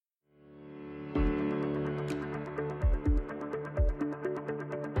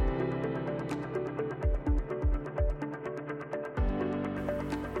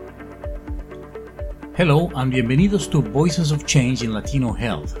Hello and bienvenidos to Voices of Change in Latino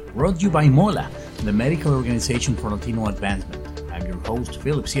Health, brought to you by MOLA, the Medical Organization for Latino Advancement. I'm your host,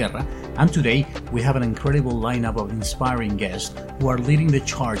 Philip Sierra, and today we have an incredible lineup of inspiring guests who are leading the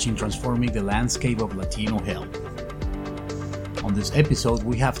charge in transforming the landscape of Latino health. On this episode,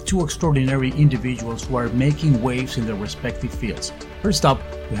 we have two extraordinary individuals who are making waves in their respective fields. First up,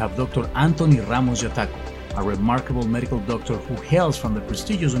 we have Dr. Anthony Ramos Yataco, a remarkable medical doctor who hails from the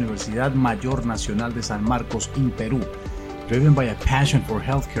prestigious Universidad Mayor Nacional de San Marcos in Peru. Driven by a passion for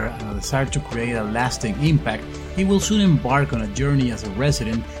healthcare and a desire to create a lasting impact, he will soon embark on a journey as a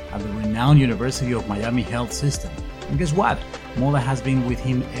resident at the renowned University of Miami Health System. And guess what? MOLA has been with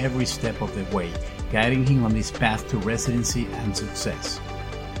him every step of the way, guiding him on his path to residency and success.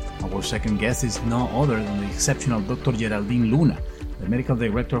 Our second guest is no other than the exceptional Dr. Geraldine Luna, the medical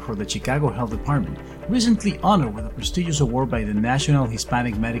director for the Chicago Health Department, recently honored with a prestigious award by the National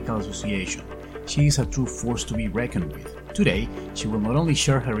Hispanic Medical Association. She is a true force to be reckoned with. Today, she will not only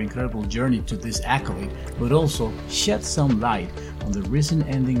share her incredible journey to this accolade, but also shed some light on the recent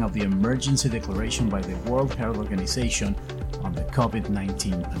ending of the emergency declaration by the World Health Organization on the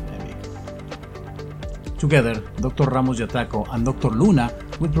COVID-19 pandemic. Together, Dr. Ramos Yataco and Dr. Luna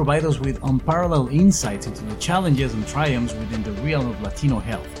will provide us with unparalleled insights into the challenges and triumphs within the realm of Latino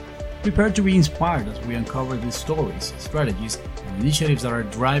health. Prepare to be inspired as we uncover these stories, strategies, and initiatives that are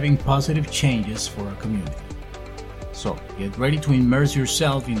driving positive changes for our community. So, get ready to immerse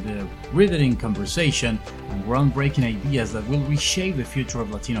yourself in the riveting conversation and groundbreaking ideas that will reshape the future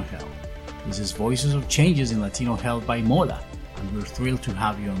of Latino health. This is Voices of Changes in Latino Health by MOLA, and we're thrilled to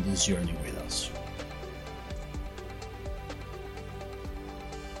have you on this journey with us.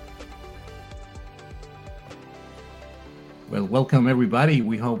 Well, welcome everybody.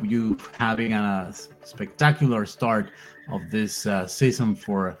 We hope you're having a spectacular start of this season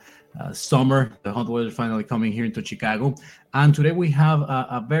for summer. The hot weather finally coming here into Chicago. And today we have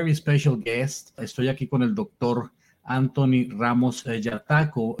a very special guest. Estoy aquí con el doctor Anthony Ramos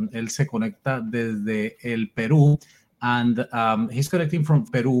Yataco. Él se conecta desde el Perú. And he's connecting from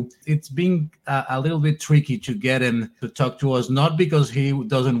Peru. It's been a little bit tricky to get him to talk to us, not because he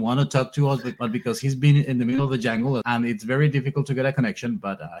doesn't want to talk to us, but because he's been in the middle of the jungle and it's very difficult to get a connection,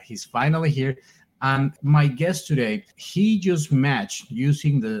 but he's finally here. And my guest today, he just matched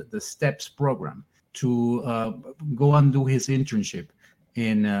using the STEPS program to go and do his internship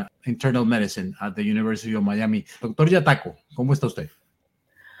in internal medicine at the University of Miami. Dr. Yataco, ¿cómo está usted?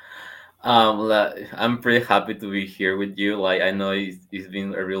 I'm pretty happy to be here with you. I know it's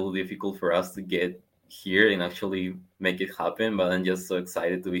been really difficult for us to get here and actually make it happen, but I'm just so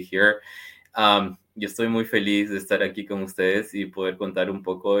excited to be here. Yo estoy muy feliz de estar aquí con ustedes y poder contar un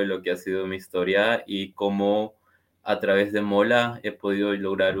poco de lo que ha sido mi historia y cómo a través de MOLA he podido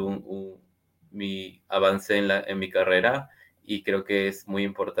lograr mi avance en mi carrera, y creo que es muy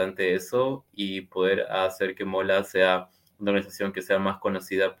importante eso y poder hacer que MOLA sea una organización que sea más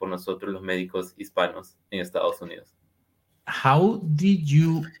conocida por nosotros los médicos hispanos en Estados Unidos. How did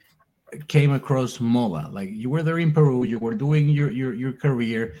you came across MOLA? Like, you were there in Peru, you were doing your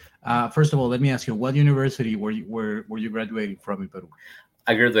career. First of all, let me ask you, what university were you graduating from in Peru?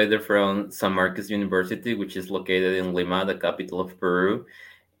 I graduated from San Marcos University, which is located in Lima, the capital of Peru.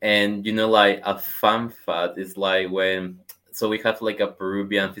 And like a fun fact is like so we have like a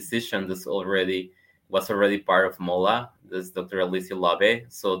Peruvian physician was already part of MOLA. This is Dr. Alicia Labe.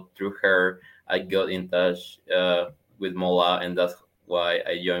 So through her, I got in touch with MOLA, and that's why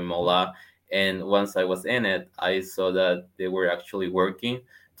I joined MOLA. And once I was in it, I saw that they were actually working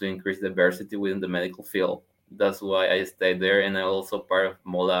to increase diversity within the medical field. That's why I stayed there, and I'm also part of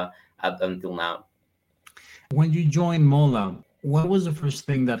MOLA up until now. When you joined MOLA, what was the first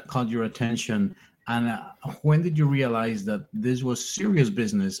thing that caught your attention? And when did you realize that this was serious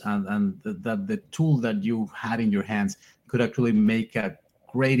business and that the tool that you had in your hands could actually make a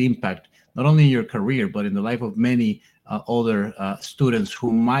great impact, not only in your career, but in the life of many other students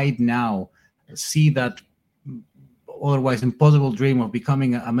who might now see that otherwise impossible dream of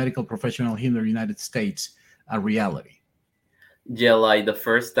becoming a medical professional here in the United States a reality? Yeah, like the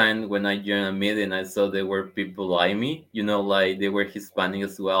first time when I joined a meeting, I saw there were people like me, like they were Hispanic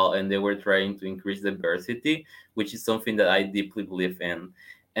as well, and they were trying to increase diversity, which is something that I deeply believe in.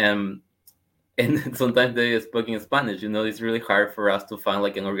 And sometimes they spoke in Spanish. It's really hard for us to find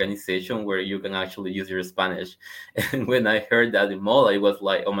like an organization where you can actually use your Spanish. And when I heard that in MOLA, it was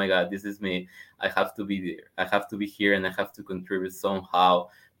like, oh my God, this is me. I have to be there. I have to be here, and I have to contribute somehow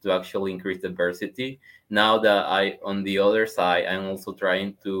to actually increase diversity. Now that on the other side, I'm also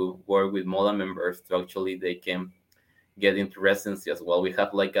trying to work with MOLA members to actually they can get into residency as well. We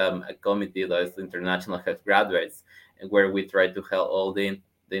have like a committee that is international health graduates, and where we try to help all the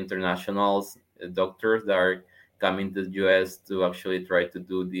internationals, doctors that are coming to the US to actually try to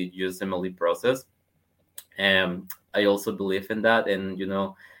do the USMLE process. And I also believe in that. And,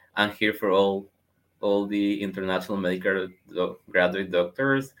 I'm here for all the international medical graduate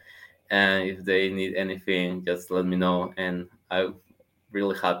doctors. And if they need anything, just let me know. And I'm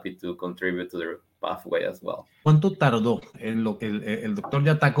really happy to contribute to their pathway as well. ¿Cuánto tardó en lo que el doctor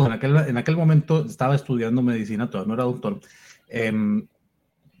Yataco en aquel momento estaba estudiando medicina, todavía no era doctor,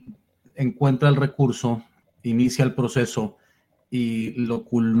 encuentra el recurso, inicia el proceso y lo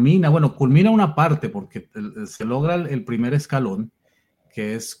culmina una parte porque se logra el primer escalón,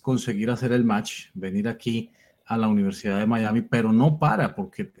 que es conseguir hacer el match, venir aquí a la Universidad de Miami, pero no para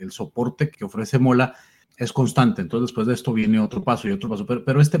porque el soporte que ofrece MOLA es constante. Entonces después de esto viene otro paso y otro paso,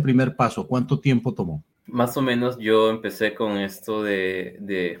 pero este primer paso, ¿cuánto tiempo tomó? Más o menos yo empecé con esto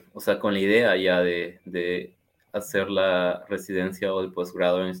o sea, con la idea ya de hacer la residencia o el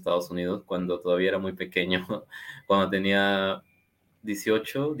posgrado en Estados Unidos cuando todavía era muy pequeño, cuando tenía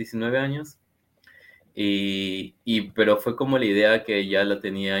 18, 19 años. Pero fue como la idea que ya la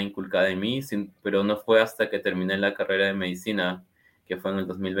tenía inculcada en mí, pero no fue hasta que terminé la carrera de medicina, que fue en el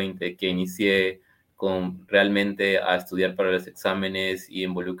 2020, que inicié con realmente a estudiar para los exámenes y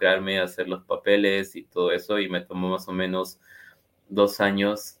involucrarme a hacer los papeles y todo eso, y me tomó más o menos 2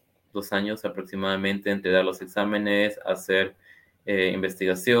 años aproximadamente entre dar los exámenes, hacer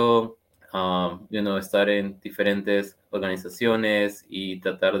investigación, estar en diferentes organizaciones y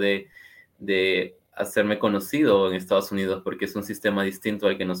tratar de hacerme conocido en Estados Unidos, porque es un sistema distinto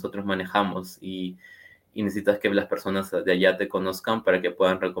al que nosotros manejamos y necesitas que las personas de allá te conozcan para que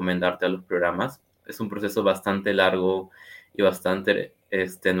puedan recomendarte a los programas. Es un proceso bastante largo y bastante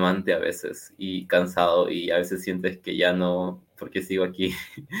extenuante a veces y cansado, y a veces sientes que ya no, porque sigo aquí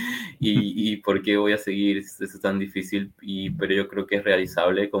y por qué voy a seguir, es tan difícil, pero yo creo que es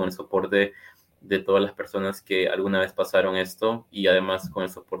realizable con el soporte de todas las personas que alguna vez pasaron esto, y además con el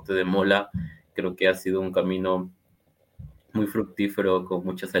soporte de MOLA. Creo que ha sido un camino muy fructífero, con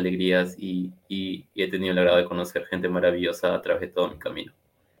muchas alegrías, y he tenido el agrado de conocer gente maravillosa a través de todo mi camino.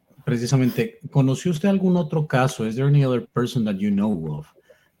 Precisamente, ¿conoció usted algún otro caso? Is there any other person that you know of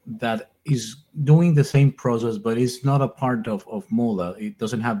that is doing the same process but is not a part of MOLA? It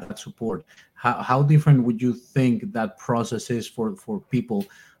doesn't have that support. How different would you think that process is for people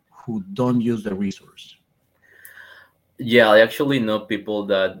who don't use the resource? Yeah, I actually know people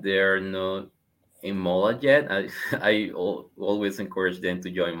that they're not in MOLA yet. I always encourage them to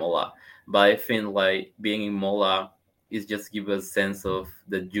join MOLA, but I think like being in MOLA is just give a sense of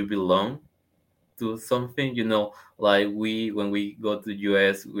that you belong to something. Like when we go to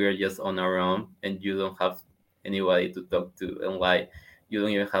US, we're just on our own, and you don't have anybody to talk to, and like you don't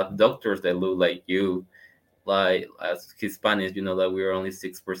even have doctors that look like you. Like as Hispanics, that we're only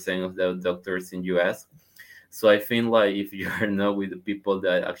 6% of the doctors in US. So I think like if you're not with the people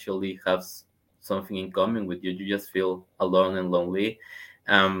that actually have something in common with you, you just feel alone and lonely.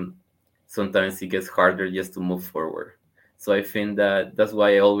 Sometimes it gets harder just to move forward. So I think that's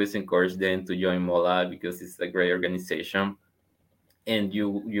why I always encourage them to join MOLA, because it's a great organization, and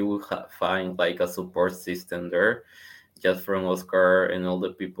you will find like a support system there, just from Oscar and all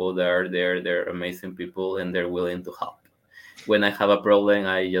the people that are there. They're amazing people, and they're willing to help. When I have a problem,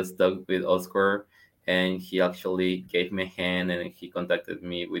 I just talk with Oscar, and he actually gave me a hand, and he contacted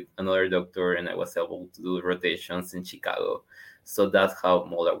me with another doctor, and I was able to do rotations in Chicago. So that's how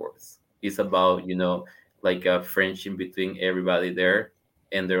MOLA works. It's about, like a friendship between everybody there,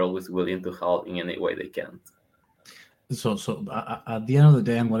 and they're always willing to help in any way they can. So at the end of the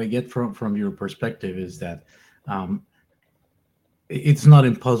day, and what I get from your perspective is that it's not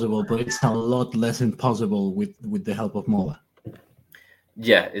impossible, but it's a lot less impossible with the help of MOLA.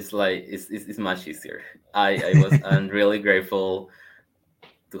 Yeah, it's like it's much easier. I'm really grateful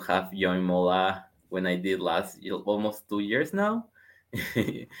to have joined MOLA when I did last year, almost 2 years now.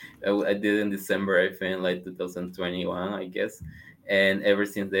 I did in December, I think, like 2021, I guess. And ever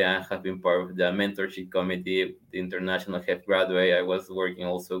since then, I have been part of the mentorship committee, the International Health Graduate. I was working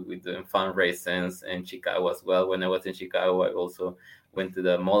also with the fundraisers in Chicago as well. When I was in Chicago, I also went to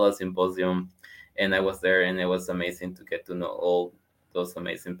the MOLA symposium, and I was there, and it was amazing to get to know all those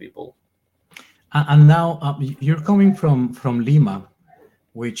amazing people. And now you're coming from Lima,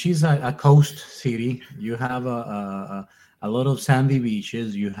 which is a coast city. You have a lot of sandy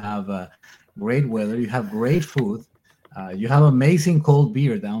beaches. You have great weather. You have great food. You have amazing cold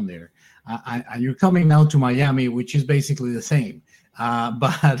beer down there. And you're coming now to Miami, which is basically the same.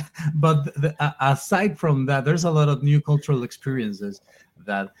 But aside from that, there's a lot of new cultural experiences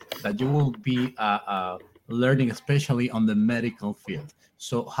that you will be learning, especially on the medical field.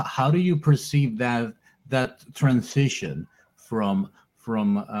 So, how do you perceive that transition from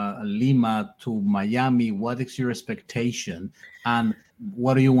Lima to Miami? What is your expectation, and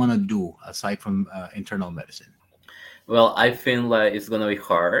what do you want to do aside from internal medicine? Well, I think like it's gonna be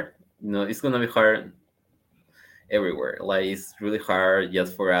hard. It's gonna be hard everywhere. Like it's really hard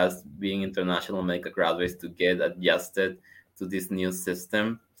just for us being international medical graduates to get adjusted to this new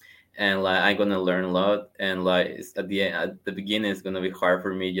system. And like I'm gonna learn a lot. And like it's at the beginning, it's gonna be hard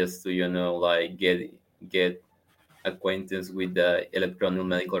for me just to like get acquaintance with the electronic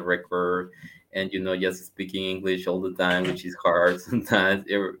medical record, and just speaking English all the time, which is hard sometimes.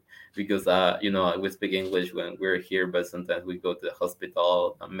 Because we speak English when we're here, but sometimes we go to the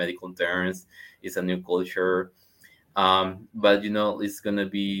hospital on medical terms. It's a new culture, but it's gonna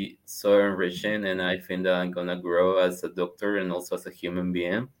be so enriching, and I think that I'm gonna grow as a doctor and also as a human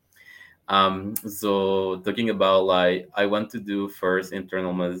being. So talking about like I want to do first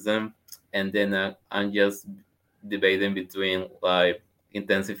internal medicine, and then I'm just debating between like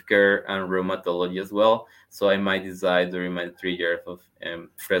intensive care and rheumatology as well. So I might decide during my 3 years of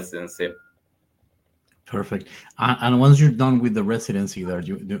residency. Perfect. And once you're done with the residency there,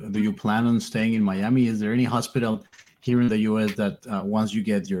 do you plan on staying in Miami? Is there any hospital here in the U.S. that once you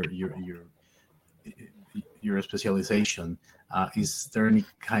get your specialization, is there any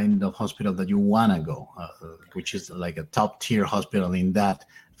kind of hospital that you want to go, which is like a top tier hospital in that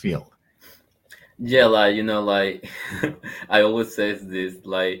field? Yeah, like like I always say this,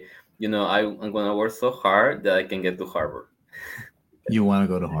 like I'm gonna work so hard that I can get to Harvard. You want to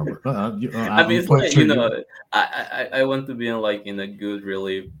go to Harvard? I mean, I'm it's quite like sure you. I want to be in like in a good,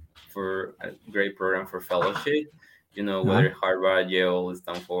 really for a great program for fellowship. Uh-huh. Whether Harvard, Yale,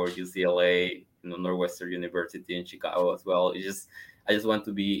 Stanford, UCLA, Northwestern University in Chicago as well. I just want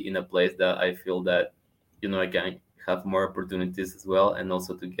to be in a place that I feel that I can have more opportunities as well, and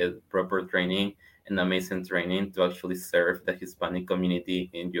also to get proper training and amazing training to actually serve the Hispanic community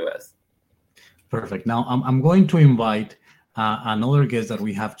in US. Perfect. Now, I'm going to invite another guest that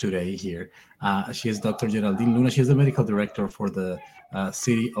we have today here. She is Dr. Geraldine Luna. She's the medical director for the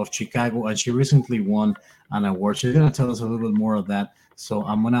city of Chicago, and she recently won an award. She's going to tell us a little bit more of that. So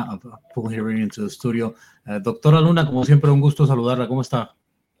I'm going to pull her into the studio. Doctora Luna, como siempre, un gusto saludarla. ¿Cómo está?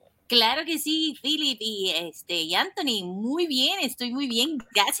 Claro que sí, Philip y Anthony, muy bien, estoy muy bien.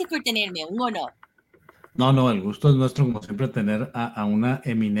 Gracias por tenerme, un honor. No, no, el gusto es nuestro, como siempre, tener a una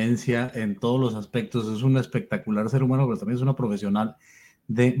eminencia en todos los aspectos. Es un espectacular ser humano, pero también es una profesional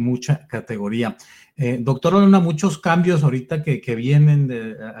de mucha categoría. Doctora Luna, muchos cambios ahorita que vienen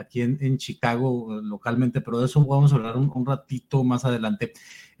aquí en Chicago localmente, pero de eso vamos a hablar un ratito más adelante.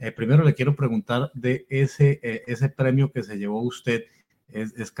 Primero le quiero preguntar de ese premio que se llevó usted.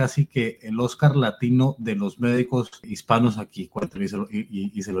 Es casi que el Oscar latino de los médicos hispanos aquí,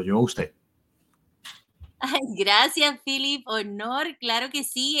 y se lo llevó usted. Ay, gracias, Philip, honor, claro que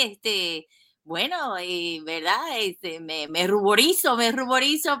sí, bueno, ¿verdad? Me ruborizo,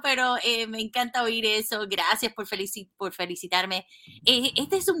 pero me encanta oír eso. Gracias por felicitarme.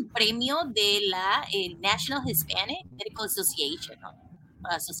 Este es un premio de la National Hispanic Medical Association, ¿no?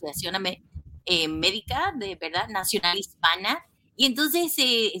 Asociación Médica de, ¿verdad? Nacional Hispana. Y entonces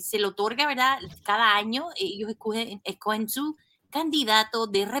se le otorga, ¿verdad? Cada año ellos escogen su candidato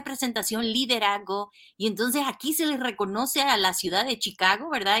de representación, liderazgo, y entonces aquí se les reconoce a la ciudad de Chicago,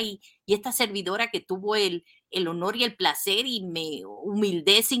 ¿verdad? Y esta servidora que tuvo el honor y el placer y me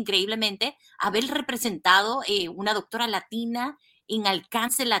humildece increíblemente haber representado una doctora latina en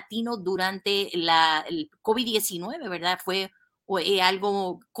alcance latino durante el COVID-19, ¿verdad? Fue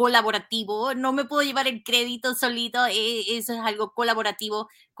algo colaborativo, no me puedo llevar el crédito solito, eso es algo colaborativo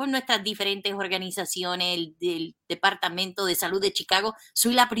con nuestras diferentes organizaciones, del Departamento de Salud de Chicago.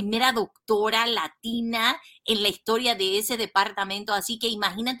 Soy la primera doctora latina en la historia de ese departamento, así que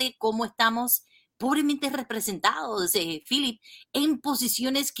imagínate cómo estamos pobremente representados, Philip, en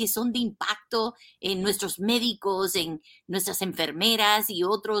posiciones que son de impacto en nuestros médicos, en nuestras enfermeras y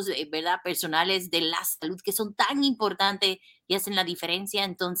otros, ¿verdad? Personales de la salud que son tan importantes y hacen la diferencia.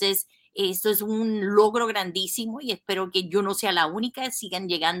 Entonces, esto es un logro grandísimo y espero que yo no sea la única, sigan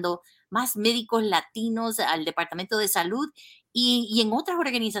llegando más médicos latinos al Departamento de Salud y en otras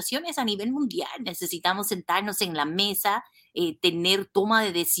organizaciones a nivel mundial. Necesitamos sentarnos en la mesa, tener toma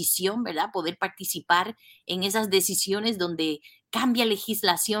de decisión, ¿verdad? Poder participar en esas decisiones donde cambia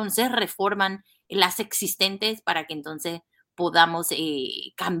legislación, se reforman las existentes para que entonces podamos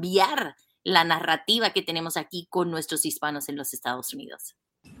cambiar la narrativa que tenemos aquí con nuestros hispanos en los Estados Unidos.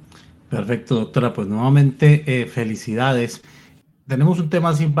 Perfecto, doctora. Pues nuevamente, felicidades. Tenemos un tema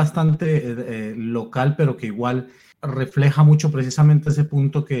así bastante local, pero que igual refleja mucho precisamente ese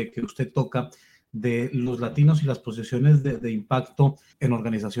punto que usted toca de los latinos y las posiciones de impacto en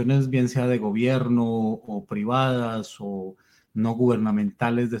organizaciones, bien sea de gobierno o privadas o no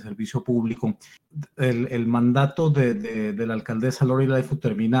gubernamentales de servicio público. El mandato de la alcaldesa Lori Lightfoot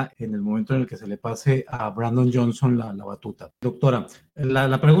termina en el momento en el que se le pase a Brandon Johnson la batuta. Doctora,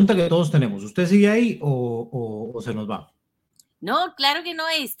 la pregunta que todos tenemos, ¿usted sigue ahí o se nos va? No, claro que no,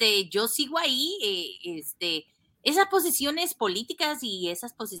 yo sigo ahí, esas posiciones políticas y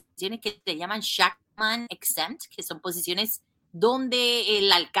esas posiciones que se llaman Shackman exempt, que son posiciones donde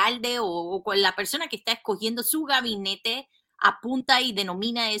el alcalde o la persona que está escogiendo su gabinete apunta y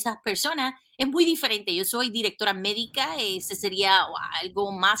denomina a esas personas, es muy diferente. Yo soy directora médica, ese sería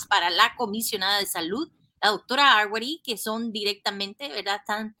algo más para la comisionada de salud, la doctora Arwady, que son directamente, ¿verdad?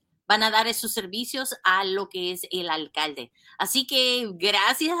 Van a dar esos servicios a lo que es el alcalde. Así que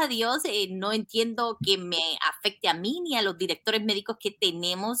gracias a Dios no entiendo que me afecte a mí ni a los directores médicos que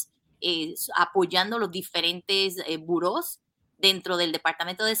tenemos apoyando los diferentes burós dentro del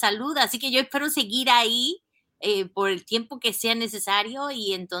Departamento de Salud. Así que yo espero seguir ahí por el tiempo que sea necesario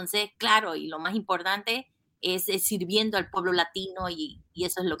y entonces, claro, y lo más importante es sirviendo al pueblo latino y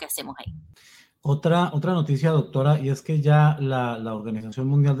eso es lo que hacemos ahí. Otra noticia, doctora, y es que ya la Organización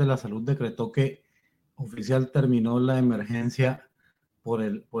Mundial de la Salud decretó que oficial terminó la emergencia por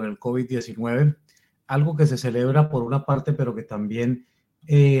el COVID-19, algo que se celebra por una parte, pero que también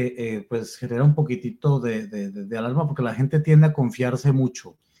pues genera un poquitito de alarma porque la gente tiende a confiarse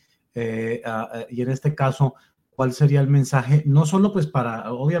mucho. Y en este caso, ¿cuál sería el mensaje? No solo pues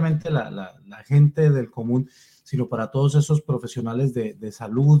para, obviamente, la gente del común, sino para todos esos profesionales de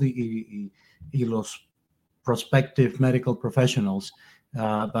salud y los prospective medical professionals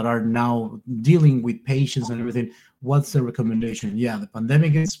that are now dealing with patients and everything. What's the recommendation? Yeah, the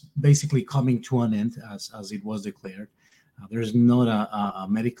pandemic is basically coming to an end as it was declared. There's not a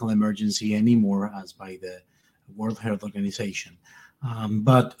medical emergency anymore as by the World Health Organization.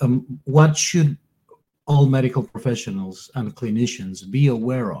 But what should all medical professionals and clinicians be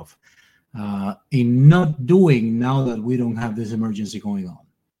aware of in not doing now that we don't have this emergency going on?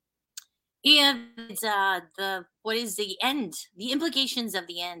 And what is the end? The implications of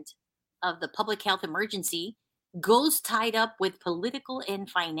the end of the public health emergency goes tied up with political and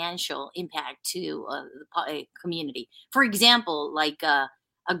financial impact to the community. For example, like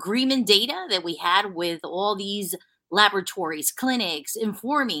agreement data that we had with all these laboratories, clinics,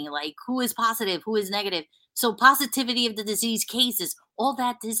 informing like who is positive, who is negative. So positivity of the disease cases, all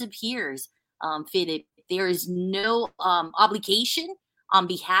that disappears. Philip, there is no obligation on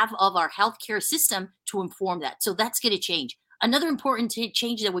behalf of our healthcare system to inform that. So that's going to change. Another important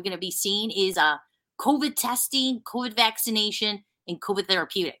change that we're going to be seeing is COVID testing, COVID vaccination, and COVID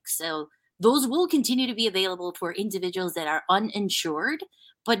therapeutics. So those will continue to be available for individuals that are uninsured,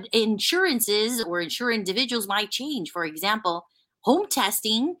 but insurances or insured individuals might change. For example, home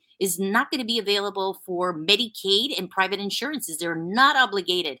testing is not going to be available for Medicaid and private insurances. They're not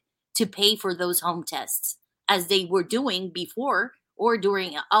obligated to pay for those home tests as they were doing before or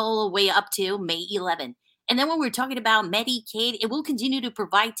during all the way up to May 11. And then when we're talking about Medicaid, it will continue to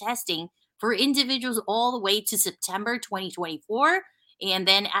provide testing for individuals all the way to September 2024. And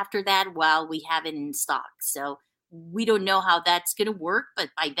then after that, well, we have it in stock. So we don't know how that's going to work, but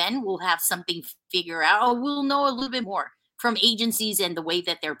by then we'll have something figured out, or we'll know a little bit more from agencies and the way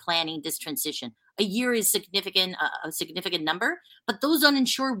that they're planning this transition. A year is significant, a significant number, but those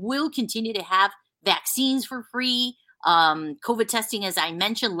uninsured will continue to have vaccines for free. COVID testing, as I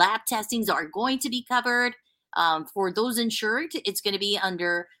mentioned, lab testings are going to be covered. For those insured, it's going to be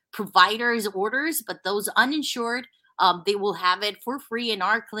under providers' orders, but those uninsured, they will have it for free in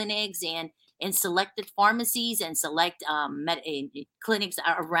our clinics and in selected pharmacies and select clinics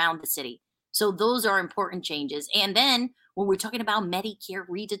around the city. So those are important changes. And then when we're talking about Medicare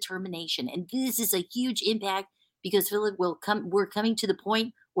redetermination, and this is a huge impact because Philip, we're coming to the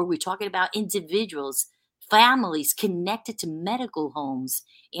point where we're talking about individuals, families connected to medical homes.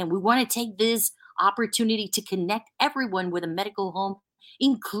 And we want to take this opportunity to connect everyone with a medical home,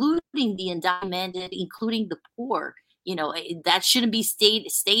 including the undocumented, including the poor. You know, that shouldn't be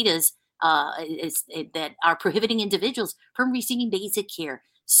status that are prohibiting individuals from receiving basic care.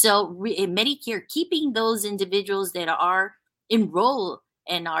 So Medicare, keeping those individuals that are enrolled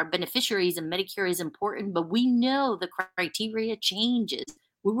and are beneficiaries of Medicare is important, but we know the criteria changes.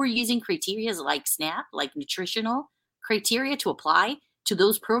 We were using criteria like SNAP, like nutritional criteria to apply. to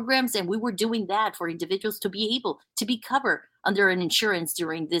those programs, and we were doing that for individuals to be able to be covered under an insurance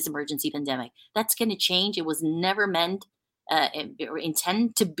during this emergency pandemic. That's going to change. It was never meant or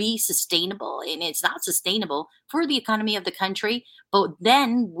intended to be sustainable, and it's not sustainable for the economy of the country. But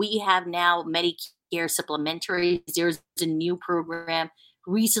then we have now Medicare supplementaries. There's a new program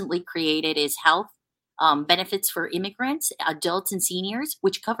recently created, is health benefits for immigrants, adults and seniors,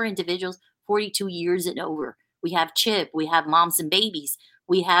 which cover individuals 42 years and over. We have CHIP, we have moms and babies,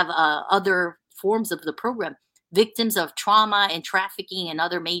 we have other forms of the program, victims of trauma and trafficking and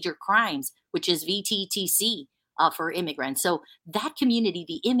other major crimes, which is VTTC for immigrants. So that community,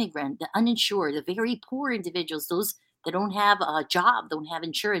 the immigrant, the uninsured, the very poor individuals, those that don't have a job, don't have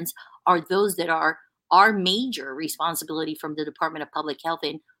insurance, are those that are our major responsibility from the Department of Public Health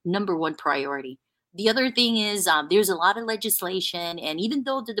and number one priority. The other thing is there's a lot of legislation, and even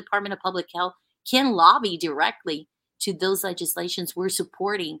though the Department of Public Health can lobby directly to those legislations, we're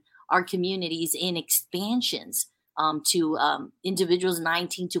supporting our communities in expansions to individuals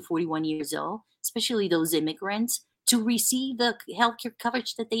 19 to 41 years old, especially those immigrants, to receive the healthcare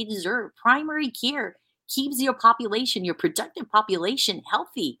coverage that they deserve. Primary care keeps your population, your productive population,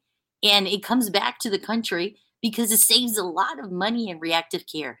 healthy. And it comes back to the country because it saves a lot of money in reactive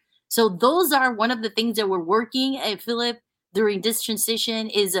care. So those are one of the things that we're working at Philip during this transition.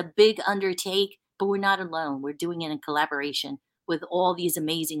 Is a big undertake, but we're not alone. We're doing it in collaboration with all these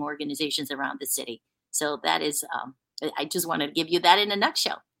amazing organizations around the city. So that is, I just wanted to give you that in a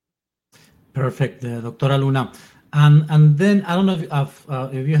nutshell. Perfect, Doctora Luna. And then I don't know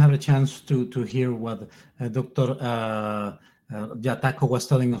if you have a chance to hear what Dr. Yataco was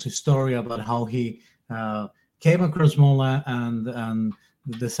telling us a story about how he came across MOLA and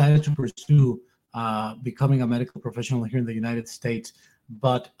decided to pursue becoming a medical professional here in the United States.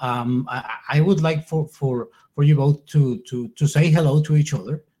 But I would like for you both to say hello to each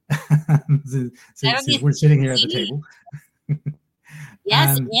other since we're sitting here at the table.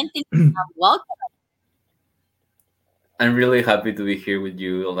 Yes, Anthony, welcome. I'm really happy to be here with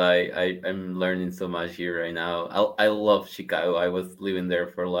you. I'm learning so much here right now. I love Chicago. I was living there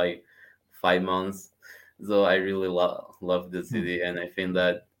for like 5 months, so I really love the city. And I think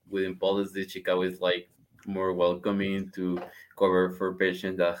that within policy, Chicago is like more welcoming to cover for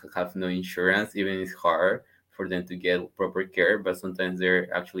patients that have no insurance. Even it's hard for them to get proper care, but sometimes they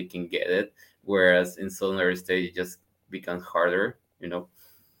actually can get it. Whereas in southern states, it just becomes harder, you know.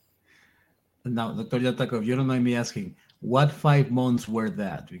 Now, Dr. Yataco, if you don't mind me asking, what 5 months were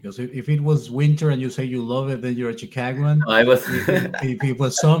that? Because if it was winter and you say you love it, then you're a Chicagoan. I was. if it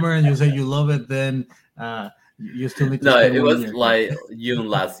was summer and you say you love it, then you still need to. No, it was like June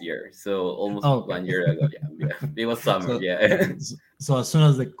last year, so almost 1 year ago. Yeah, it was summer. So as soon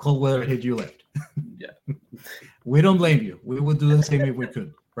as the cold weather hit, you left. Yeah. We don't blame you. We would do the same if we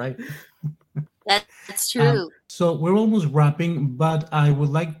could, right? That's true. So we're almost wrapping, but I would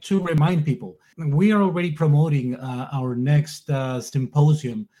like to remind people, we are already promoting our next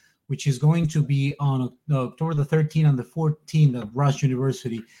symposium, which is going to be on October the 13th and the 14th at Rush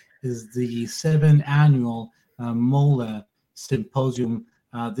University. Is the 7th annual MOLA symposium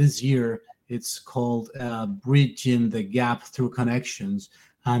this year. It's called Bridging the Gap Through Connections.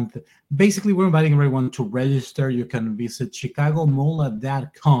 And basically, we're inviting everyone to register. You can visit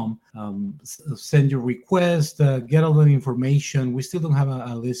chicagomola.com, send your request, get all the information. We still don't have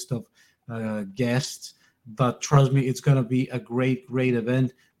a list of guests, but trust me, it's going to be a great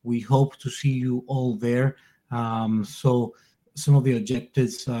event. We hope to see you all there. So some of the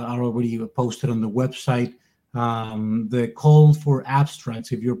objectives are already posted on the website. The call for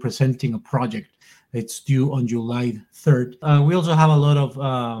abstracts, if you're presenting a project, it's due on July 3rd. We also have a lot of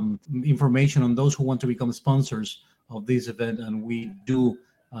information on those who want to become sponsors of this event, and we do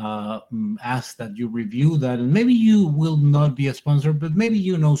ask that you review that. And maybe you will not be a sponsor, but maybe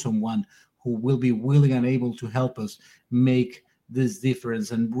you know someone who will be willing and able to help us make this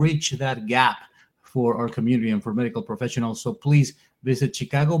difference and bridge that gap for our community and for medical professionals. So please visit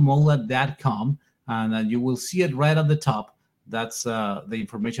chicagomola.com, and you will see it right at the top. That's the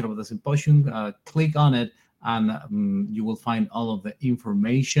information about the symposium. Click on it, and you will find all of the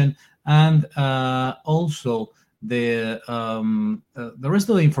information, and also the rest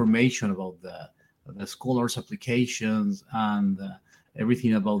of the information about the scholars applications and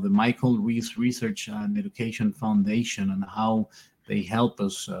everything about the Michael Reese Research and Education Foundation and how they help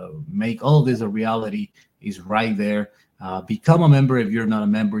us make all of this a reality is right there. Become a member if you're not a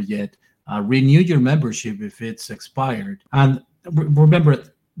member yet. Renew your membership if it's expired. And remember,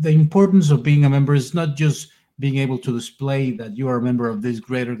 the importance of being a member is not just being able to display that you are a member of this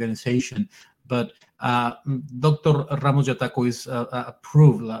great organization, but Dr. Ramos Yataco is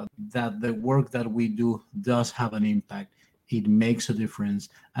proof that the work that we do does have an impact. It makes a difference.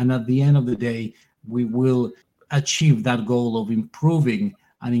 And at the end of the day, we will achieve that goal of improving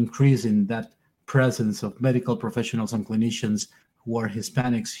and increasing that presence of medical professionals and clinicians who are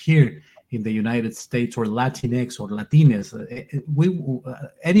Hispanics here in the United States, or Latinx or Latinas.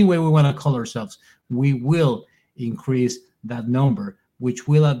 Any way we want to call ourselves, we will increase that number, which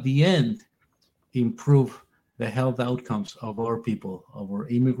will at the end improve the health outcomes of our people, of our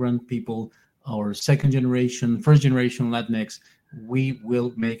immigrant people, our second generation, first generation Latinx. We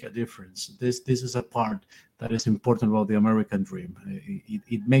will make a difference. This is a part that is important about the American dream.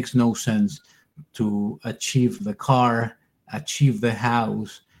 It makes no sense to achieve the car, achieve the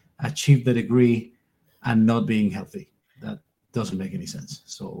house, achieve the degree, and not being healthy. That doesn't make any sense.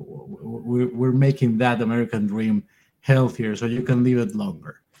 So we're making that American dream healthier so you can live it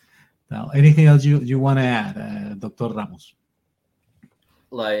longer. Now, anything else you want to add, Dr. Ramos?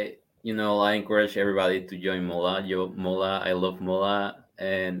 I encourage everybody to join MOLA. I love MOLA,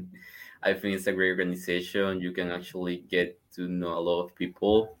 and I think it's a great organization. You can actually get to know a lot of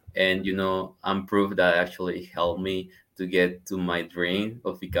people, and I'm proof that actually helped me to get to my dream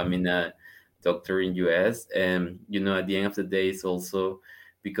of becoming a doctor in US. And at the end of the day, it's also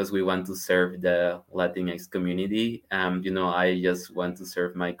because we want to serve the Latinx community. I just want to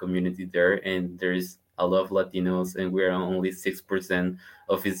serve my community there, and there's a lot of Latinos, and we're only 6%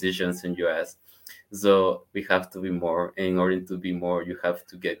 of physicians in US. So we have to be more. In order to be more, you have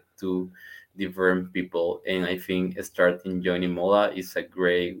to get to different people. And I think starting joining MOLA is a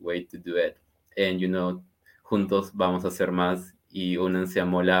great way to do it. And juntos vamos a hacer más, y únanse a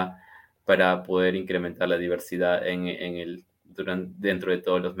MOLA para poder incrementar la diversidad dentro de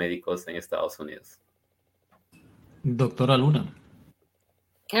todos los médicos en Estados Unidos. Doctora Luna.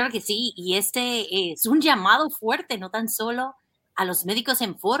 Claro que sí, y este es un llamado fuerte, no tan solo a los médicos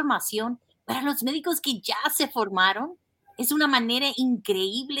en formación, para los médicos que ya se formaron. Es una manera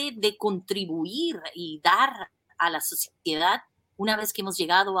increíble de contribuir y dar a la sociedad una vez que hemos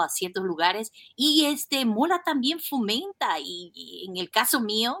llegado a ciertos lugares. Y MOLA también fomenta, y en el caso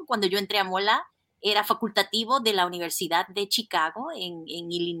mío, cuando yo entré a MOLA, era facultativo de la Universidad de Chicago en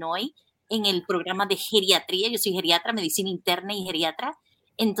Illinois, en el programa de geriatría. Yo soy geriatra, medicina interna y geriatra.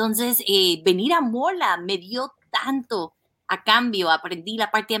 Entonces, venir a MOLA me dio tanto a cambio. Aprendí la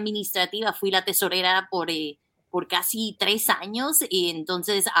parte administrativa, fui la tesorera por casi 3 años, y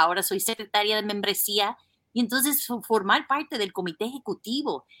entonces ahora soy secretaria de membresía. Y entonces formar parte del comité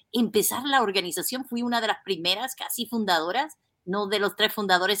ejecutivo, empezar la organización, fui una de las primeras casi fundadoras, no de los 3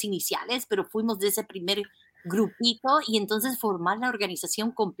 fundadores iniciales, pero fuimos de ese primer grupito, y entonces formar la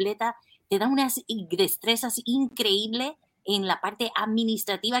organización completa te da unas destrezas increíbles en la parte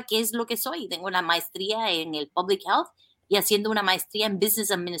administrativa, que es lo que soy. Tengo la maestría en el Public Health y haciendo una maestría en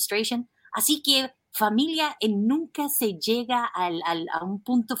Business Administration. Así que familia, nunca se llega a un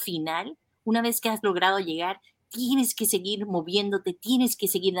punto final. Una vez que has logrado llegar, tienes que seguir moviéndote, tienes que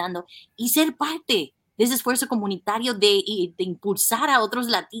seguir dando y ser parte de ese esfuerzo comunitario de impulsar a otros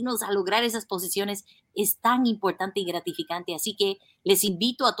latinos a lograr esas posiciones. Es tan importante y gratificante. Así que les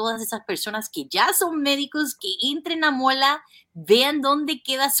invito a todas esas personas que ya son médicos, que entren a MOLA, vean dónde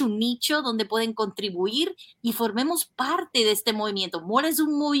queda su nicho, dónde pueden contribuir y formemos parte de este movimiento. MOLA es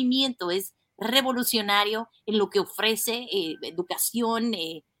un movimiento, es revolucionario en lo que ofrece educación,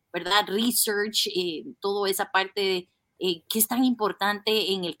 ¿verdad? Research, toda esa parte que es tan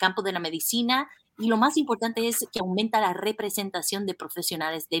importante en el campo de la medicina. Y lo más importante es que aumenta la representación de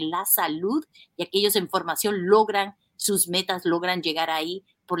profesionales de la salud, y aquellos en formación logran sus metas, logran llegar ahí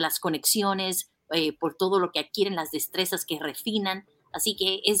por las conexiones, por todo lo que adquieren, las destrezas que refinan. Así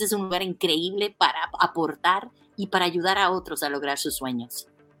que ese es un lugar increíble para aportar y para ayudar a otros a lograr sus sueños.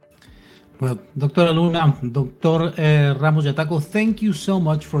 Well, Dr. Luna, Dr. Ramos Yataco, thank you so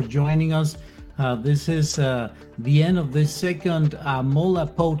much for joining us. This is the end of the second MOLA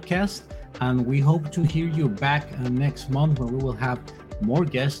podcast, and we hope to hear you back next month, where we will have more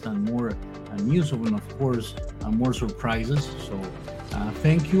guests and more news, and of course, more surprises. So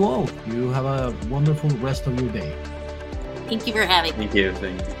thank you all. You have a wonderful rest of your day. Thank you for having me.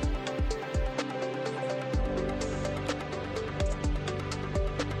 Thank you.